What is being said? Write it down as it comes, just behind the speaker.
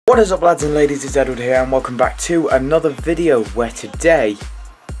What is up, lads and ladies, it's Edward here and welcome back to another video where today,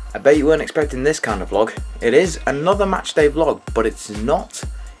 I bet you weren't expecting this kind of vlog. It is another matchday vlog, but it's not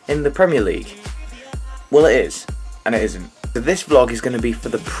in the Premier League. Well, it is, and it isn't. So this vlog is going to be for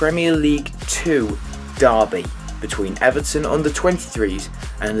the Premier League 2 derby between Everton under-23s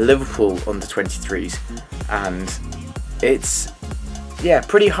and Liverpool under-23s, and it's, yeah,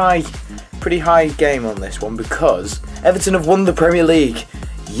 pretty high game on this one because Everton have won the Premier League.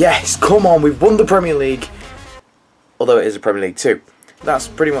 Yes, come on, we've won the Premier League, although it is a Premier League 2. That's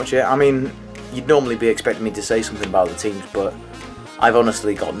pretty much it. I mean, you'd normally be expecting me to say something about the teams, but I've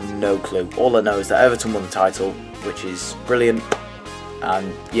honestly got no clue. All I know is that Everton won the title, which is brilliant,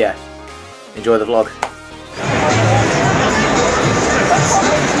 and yeah, enjoy the vlog.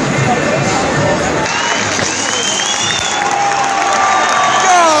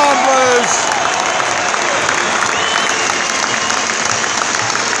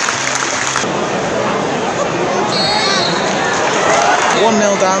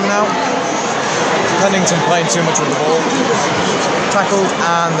 Down now. Pennington playing too much with the ball. Tackled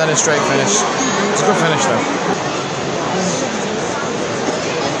and then a straight finish. It's a good finish though.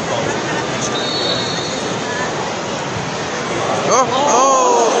 Oh!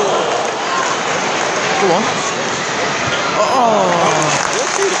 Oh! Go on. Oh!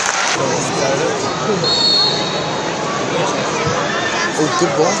 Oh,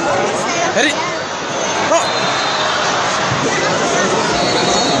 good ball. Hit it! Oh!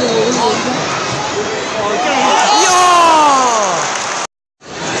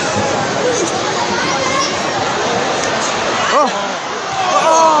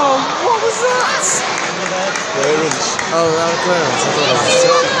 Clearance. I thought it was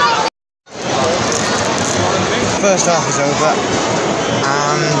first half is over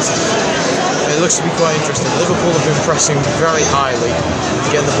and it looks to be quite interesting. Liverpool have been pressing very highly,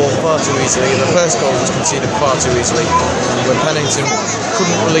 getting the ball far too easily. The first goal was conceded far too easily when Pennington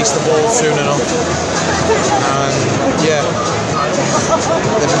couldn't release the ball soon enough, and yeah,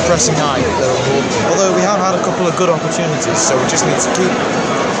 they've been pressing high, Liverpool. Although we have had a couple of good opportunities, so we just need to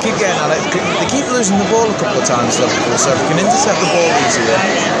keep getting at it. They keep losing the ball a couple of times, Liverpool, so if we can intercept the ball easier,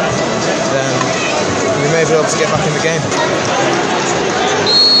 then we may be able to get back in the game.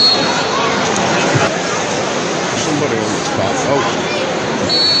 Somebody on the spot.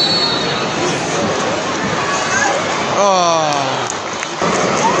 Oh.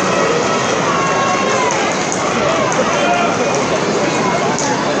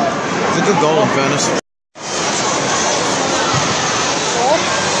 It's a good goal in fairness.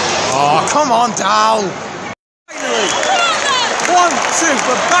 Oh, come on, Dow! Finally! 1-2,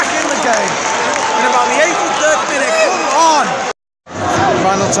 we're back in the game. In about the 83rd minute, come on!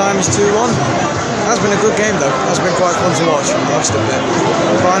 Final time is 2-1. That's been a good game though. That's been quite fun to watch, I must admit.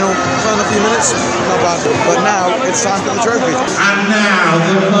 Final few minutes, not bad. But now, it's time for the trophy. And now,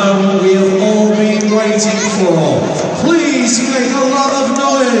 the moment we've all been waiting for. Please make a lot of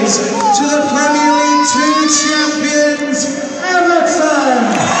noise to the Premier League 2 champions,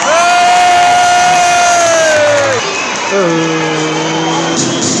 Everton!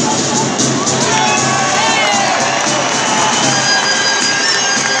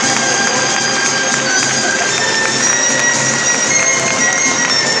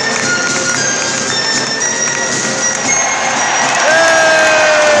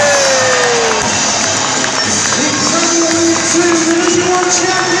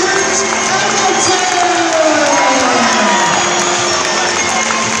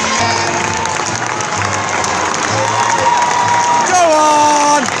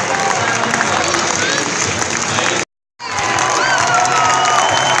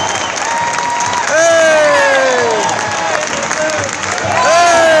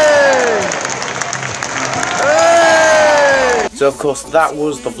 So of course that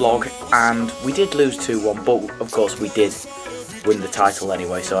was the vlog, and we did lose 2-1, but of course we did win the title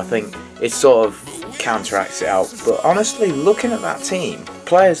anyway, so I think it sort of counteracts it out. But honestly, looking at that team,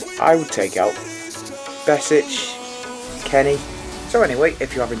 players I would take out: Besic, Kenny. So anyway,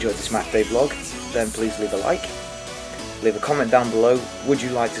 if you have enjoyed this matchday vlog, then please leave a like, leave a comment down below. Would you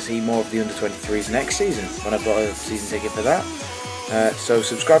like to see more of the under-23s next season, when I've got a season ticket for that? So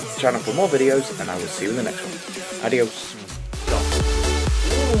subscribe to the channel for more videos, and I will see you in the next one. Adios.